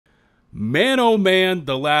Man, oh man,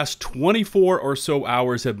 the last 24 or so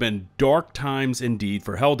hours have been dark times indeed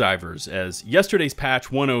for Helldivers, as yesterday's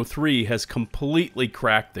patch 103 has completely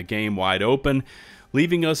cracked the game wide open,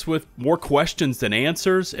 leaving us with more questions than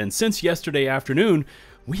answers. And since yesterday afternoon,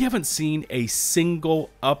 we haven't seen a single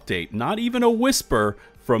update, not even a whisper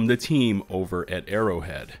from the team over at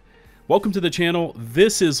Arrowhead. Welcome to the channel.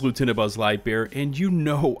 This is LtBuzzLitebeer, and you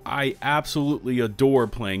know I absolutely adore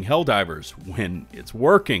playing Helldivers when it's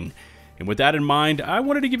working. And with that in mind, I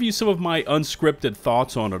wanted to give you some of my unscripted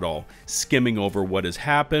thoughts on it all, skimming over what has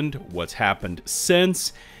happened, what's happened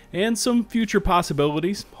since, and some future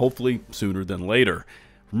possibilities, hopefully sooner than later.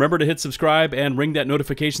 Remember to hit subscribe and ring that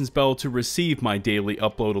notifications bell to receive my daily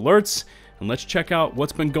upload alerts, and let's check out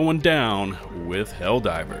what's been going down with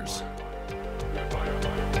Helldivers.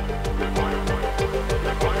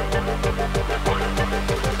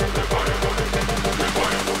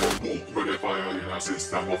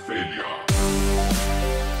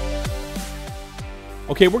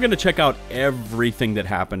 Okay, we're going to check out everything that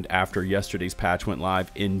happened after yesterday's patch went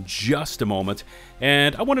live in just a moment,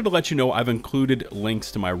 and I wanted to let you know I've included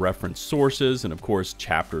links to my reference sources, and of course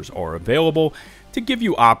chapters are available to give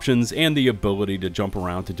you options and the ability to jump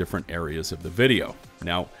around to different areas of the video.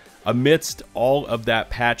 Now, amidst all of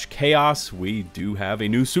that patch chaos, we do have a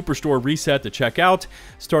new Superstore Reset to check out,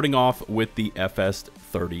 starting off with the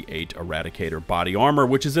FS38 Eradicator body armor,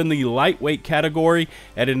 which is in the lightweight category,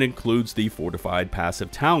 and it includes the fortified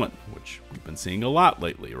passive talent, which we've been seeing a lot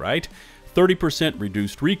lately, right? 30%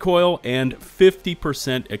 reduced recoil and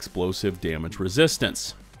 50% explosive damage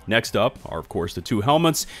resistance. Next up are, of course, the two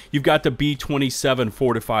helmets. You've got the B-27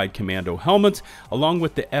 Fortified Commando helmet, along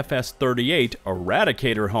with the FS-38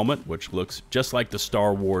 Eradicator helmet, which looks just like the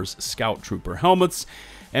Star Wars Scout Trooper helmets.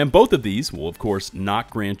 And both of these will, of course, not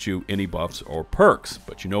grant you any buffs or perks.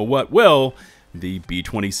 But you know what will? The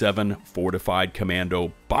B-27 Fortified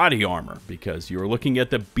Commando body armor, because you're looking at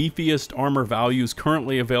the beefiest armor values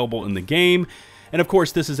currently available in the game. And of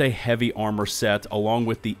course, this is a heavy armor set along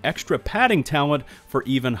with the extra padding talent for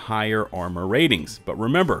even higher armor ratings. But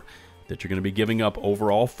remember that you're going to be giving up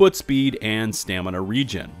overall foot speed and stamina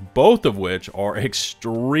regen, both of which are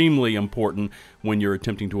extremely important when you're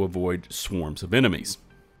attempting to avoid swarms of enemies.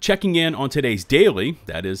 Checking in on today's daily,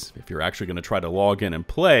 that is, if you're actually going to try to log in and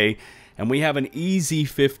play, and we have an easy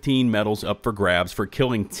 15 medals up for grabs for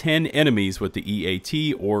killing 10 enemies with the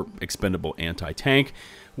EAT, or Expendable Anti-Tank,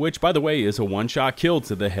 which, by the way, is a one-shot kill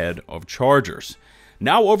to the head of Chargers.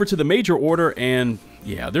 Now over to the major order, and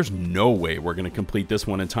yeah, there's no way we're going to complete this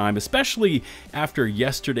one in time, especially after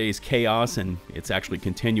yesterday's chaos, and it's actually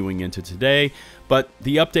continuing into today. But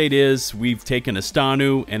the update is we've taken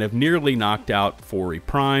Astanu and have nearly knocked out Fori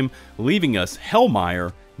Prime, leaving us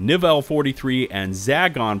Hellmeyer, Nivelle 43, and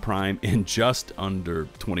Zagon Prime in just under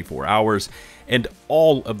 24 hours. And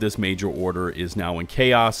all of this major order is now in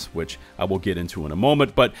chaos, which I will get into in a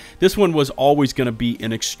moment. But this one was always going to be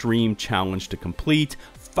an extreme challenge to complete.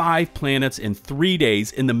 5 planets in 3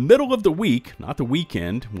 days in the middle of the week, not the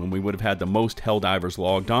weekend, when we would have had the most Helldivers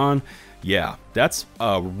logged on. Yeah, that's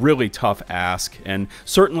a really tough ask, and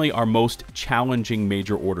certainly our most challenging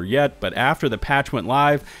major order yet. But after the patch went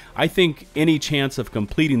live, I think any chance of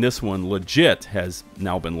completing this one legit has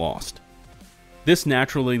now been lost. This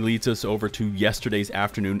naturally leads us over to yesterday's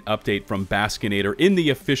afternoon update from Baskinator in the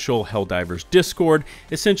official Helldivers Discord,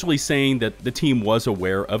 essentially saying that the team was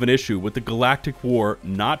aware of an issue with the Galactic War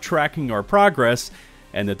not tracking our progress,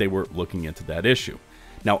 and that they were looking into that issue.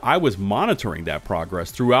 Now, I was monitoring that progress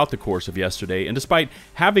throughout the course of yesterday, and despite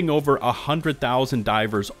having over 100,000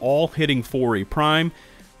 divers all hitting Fori Prime,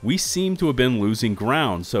 we seem to have been losing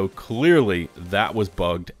ground, so clearly that was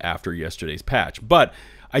bugged after yesterday's patch. But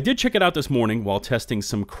I did check it out this morning while testing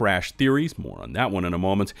some crash theories, more on that one in a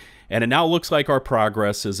moment, and it now looks like our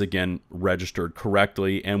progress is again registered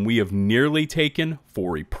correctly, and we have nearly taken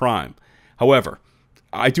Fori Prime. However,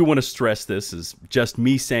 I do want to stress this is just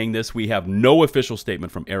me saying this. We have no official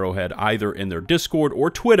statement from Arrowhead either in their Discord or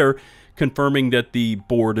Twitter confirming that the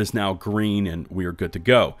board is now green and we are good to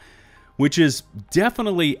go, which is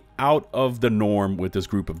definitely out of the norm with this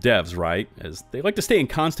group of devs, right? As they like to stay in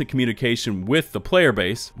constant communication with the player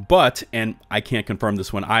base, but, and I can't confirm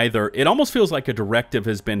this one either, it almost feels like a directive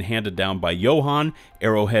has been handed down by Johan,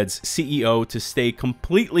 Arrowhead's CEO, to stay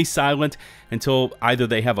completely silent until either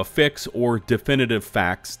they have a fix or definitive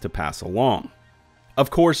facts to pass along.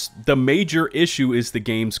 Of course, the major issue is the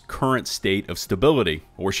game's current state of stability,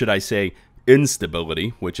 or should I say,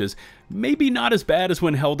 instability, which is maybe not as bad as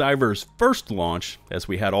when Helldivers first launched, as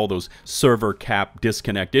we had all those server cap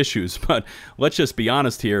disconnect issues, but let's just be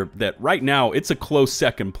honest here that right now it's a close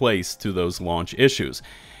second place to those launch issues.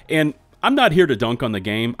 And I'm not here to dunk on the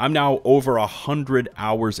game. I'm now over 100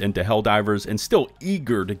 hours into Helldivers and still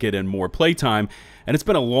eager to get in more playtime. And it's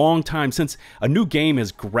been a long time since a new game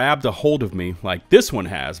has grabbed a hold of me like this one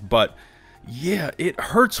has. But yeah, it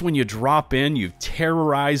hurts when you drop in, you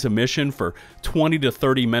terrorize a mission for 20 to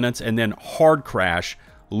 30 minutes and then hard crash,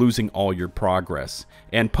 losing all your progress.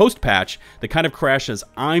 And post-patch, the kind of crashes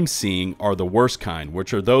I'm seeing are the worst kind,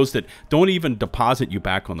 which are those that don't even deposit you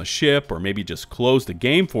back on the ship or maybe just close the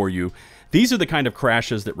game for you. These are the kind of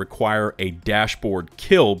crashes that require a dashboard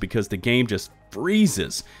kill because the game just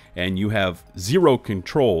freezes and you have zero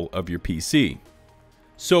control of your PC.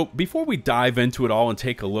 So before we dive into it all and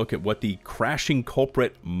take a look at what the crashing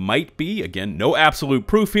culprit might be, again, no absolute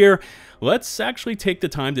proof here, let's actually take the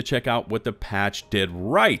time to check out what the patch did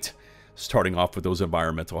right, starting off with those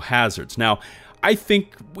environmental hazards. Now, I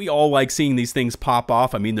think we all like seeing these things pop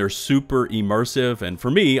off. I mean, they're super immersive, and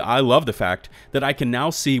for me, I love the fact that I can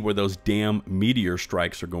now see where those damn meteor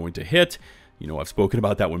strikes are going to hit. You know, I've spoken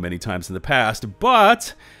about that one many times in the past,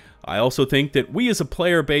 but I also think that we as a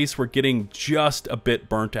player base were getting just a bit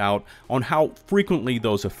burnt out on how frequently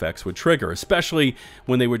those effects would trigger, especially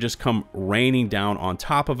when they would just come raining down on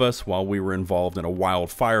top of us while we were involved in a wild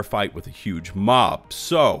firefight with a huge mob.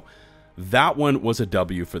 So that one was a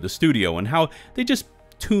W for the studio and how they just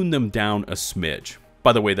tuned them down a smidge.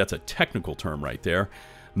 By the way, that's a technical term right there.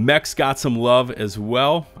 Mech's got some love as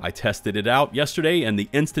well. I tested it out yesterday, and the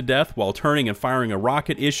insta-death while turning and firing a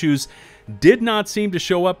rocket issues did not seem to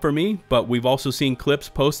show up for me, but we've also seen clips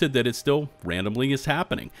posted that it still randomly is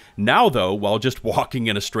happening. Now, though, while just walking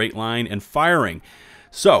in a straight line and firing.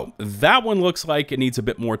 So, that one looks like it needs a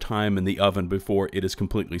bit more time in the oven before it is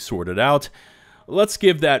completely sorted out. Let's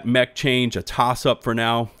give that mech change a toss-up for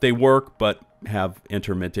now. They work, but have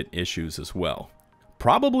intermittent issues as well.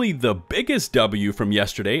 Probably the biggest W from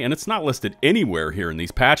yesterday, and it's not listed anywhere here in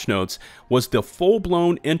these patch notes, was the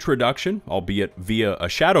full-blown introduction, albeit via a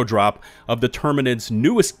shadow drop, of the Terminid's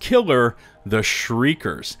newest killer, the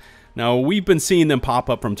Shriekers. Now, we've been seeing them pop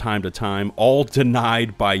up from time to time, all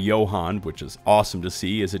denied by Johan, which is awesome to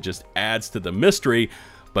see as it just adds to the mystery,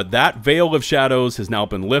 but that veil of shadows has now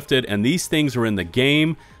been lifted, and these things are in the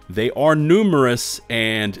game. They are numerous,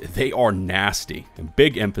 and they are nasty, and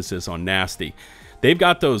big emphasis on nasty. They've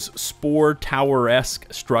got those spore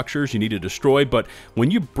tower-esque structures you need to destroy, but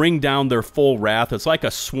when you bring down their full wrath, it's like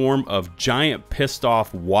a swarm of giant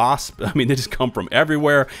pissed-off wasps. I mean, they just come from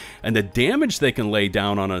everywhere, and the damage they can lay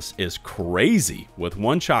down on us is crazy, with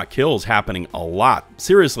one-shot kills happening a lot.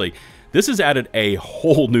 Seriously, this has added a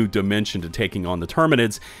whole new dimension to taking on the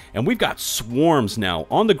Terminids, and we've got swarms now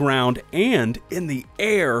on the ground and in the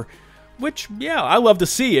air, which, yeah, I love to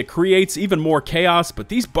see. It creates even more chaos, but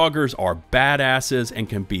these buggers are badasses and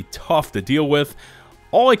can be tough to deal with.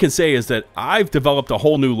 All I can say is that I've developed a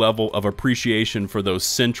whole new level of appreciation for those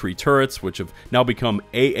Sentry turrets, which have now become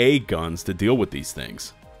AA guns to deal with these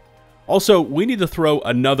things. Also, we need to throw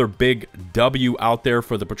another big W out there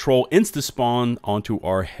for the patrol insta-spawn onto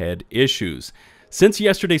our head issues. Since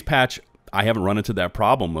yesterday's patch, I haven't run into that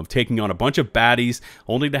problem of taking on a bunch of baddies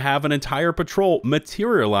only to have an entire patrol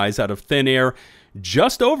materialize out of thin air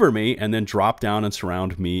just over me and then drop down and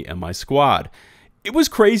surround me and my squad. It was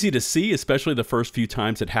crazy to see, especially the first few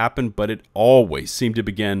times it happened, but it always seemed to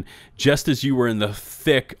begin just as you were in the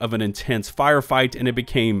thick of an intense firefight, and it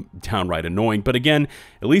became downright annoying. But again,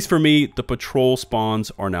 at least for me, the patrol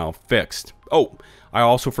spawns are now fixed. Oh, I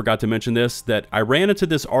also forgot to mention this, that I ran into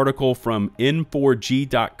this article from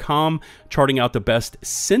n4g.com charting out the best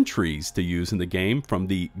sentries to use in the game, from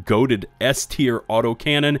the goated S-tier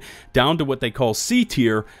autocannon down to what they call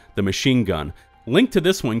C-tier, the machine gun. Link to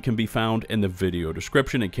this one can be found in the video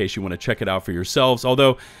description in case you want to check it out for yourselves,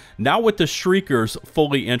 although now with the Shriekers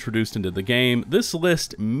fully introduced into the game, this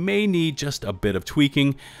list may need just a bit of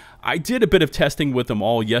tweaking. I did a bit of testing with them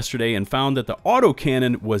all yesterday and found that the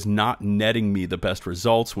autocannon was not netting me the best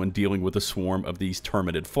results when dealing with a swarm of these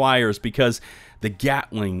Terminid flyers because the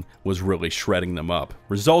Gatling was really shredding them up.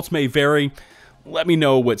 Results may vary. Let me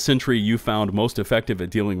know what sentry you found most effective at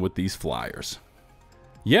dealing with these flyers.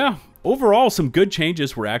 Yeah, overall some good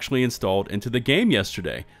changes were actually installed into the game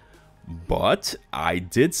yesterday. But I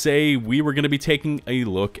did say we were going to be taking a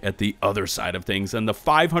look at the other side of things, and the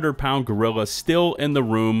 500-pound gorilla still in the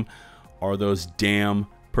room are those damn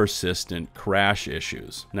persistent crash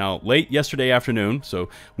issues. Now, late yesterday afternoon, so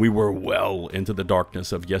we were well into the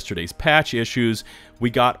darkness of yesterday's patch issues, we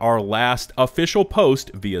got our last official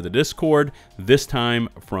post via the Discord, this time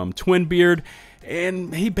from Twinbeard,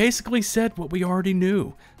 and he basically said what we already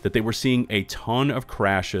knew, that they were seeing a ton of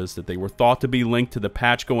crashes, that they were thought to be linked to the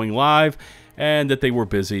patch going live, and that they were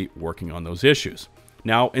busy working on those issues.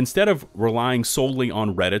 Now, instead of relying solely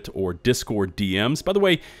on Reddit or Discord DMs, by the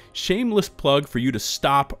way, shameless plug for you to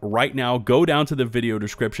stop right now, go down to the video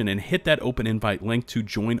description and hit that open invite link to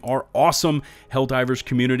join our awesome Helldivers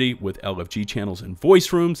community with LFG channels and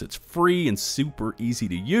voice rooms. It's free and super easy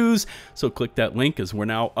to use, so click that link as we're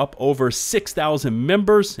now up over 6,000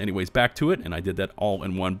 members. Anyways, back to it, and I did that all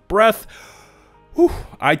in one breath. Whew.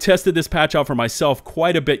 I tested this patch out for myself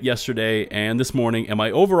quite a bit yesterday and this morning, and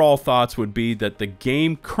my overall thoughts would be that the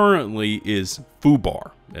game currently is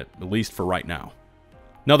foobar, at least for right now.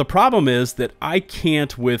 Now, the problem is that I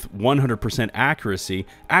can't, with 100% accuracy,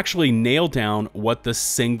 actually nail down what the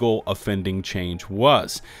single offending change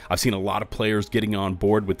was. I've seen a lot of players getting on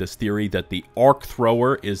board with this theory that the arc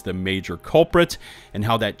thrower is the major culprit, and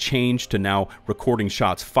how that change to now recording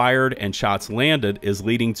shots fired and shots landed is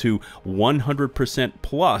leading to 100%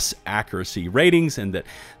 plus accuracy ratings, and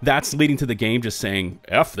that's leading to the game just saying,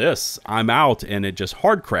 F this, I'm out, and it just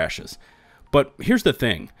hard crashes. But here's the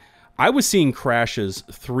thing. I was seeing crashes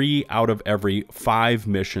 3 out of every 5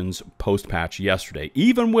 missions post-patch yesterday,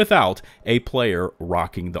 even without a player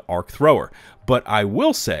rocking the arc thrower. But I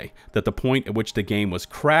will say that the point at which the game was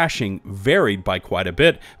crashing varied by quite a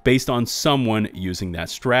bit based on someone using that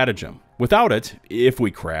stratagem. Without it, if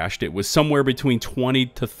we crashed, it was somewhere between 20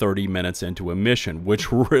 to 30 minutes into a mission,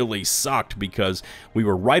 which really sucked because we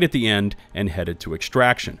were right at the end and headed to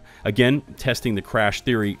extraction. Again, testing the crash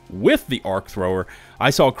theory with the arc thrower,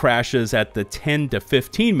 I saw crashes at the 10 to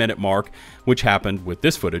 15 minute mark, which happened with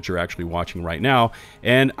this footage you're actually watching right now,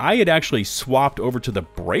 and I had actually swapped over to the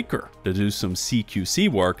breaker to do some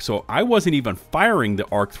CQC work, so I wasn't even firing the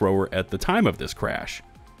arc thrower at the time of this crash.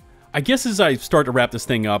 I guess as I start to wrap this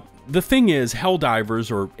thing up, the thing is, Helldivers,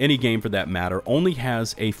 or any game for that matter, only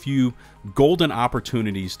has a few golden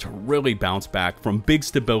opportunities to really bounce back from big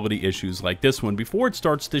stability issues like this one before it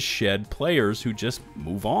starts to shed players who just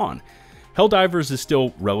move on. Helldivers is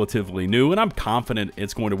still relatively new, and I'm confident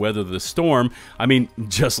it's going to weather the storm. I mean,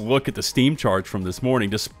 just look at the Steam charts from this morning,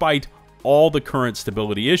 despite all the current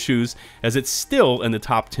stability issues, as it's still in the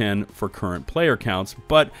top 10 for current player counts.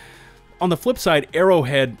 But on the flip side,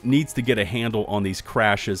 Arrowhead needs to get a handle on these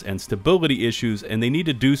crashes and stability issues, and they need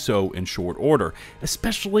to do so in short order,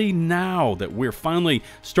 especially now that we're finally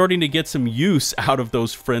starting to get some use out of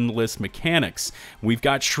those friendless mechanics. We've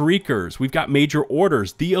got Shriekers, we've got Major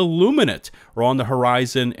Orders, the Illuminate are on the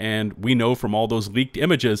horizon, and we know from all those leaked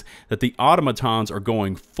images that the Automatons are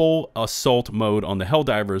going full assault mode on the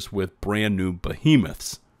Helldivers with brand new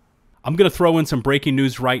behemoths. I'm going to throw in some breaking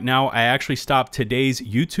news right now. I actually stopped today's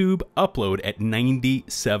YouTube upload at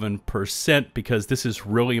 97% because this is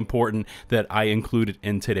really important that I include it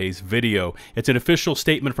in today's video. It's an official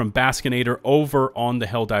statement from Baskinator over on the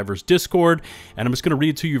Helldivers Discord, and I'm just going to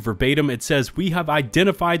read it to you verbatim. It says, "We have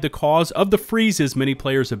identified the cause of the freezes many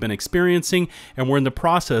players have been experiencing, and we're in the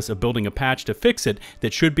process of building a patch to fix it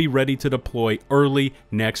that should be ready to deploy early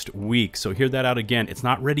next week." So hear that out again. It's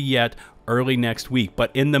not ready yet. Early next week.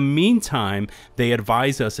 But in the meantime, they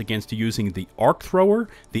advise us against using the arc thrower,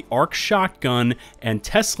 the arc shotgun, and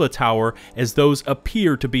Tesla tower, as those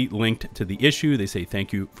appear to be linked to the issue. They say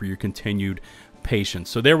thank you for your continued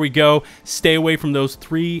patience. So there we go. Stay away from those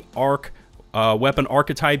 3 arc weapon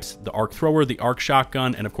archetypes: the arc thrower, the arc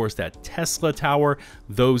shotgun, and of course that Tesla tower.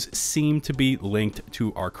 Those seem to be linked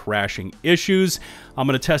to our crashing issues. I'm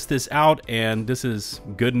going to test this out, and this is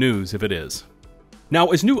good news if it is. Now,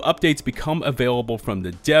 as new updates become available from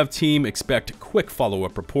the dev team, expect quick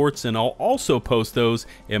follow-up reports, and I'll also post those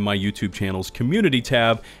in my YouTube channel's community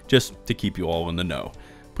tab, just to keep you all in the know.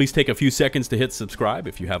 Please take a few seconds to hit subscribe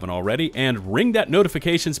if you haven't already, and ring that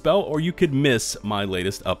notification bell or you could miss my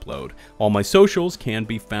latest upload. All my socials can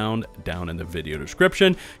be found down in the video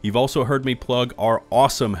description. You've also heard me plug our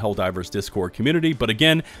awesome Helldivers Discord community, but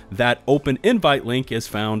again, that open invite link is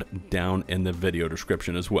found down in the video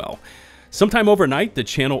description as well. Sometime overnight, the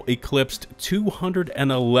channel eclipsed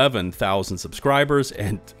 211,000 subscribers,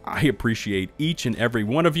 and I appreciate each and every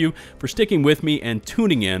one of you for sticking with me and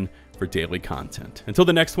tuning in for daily content. Until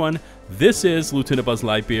the next one, this is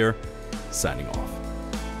LtBuzzLitebeer signing off.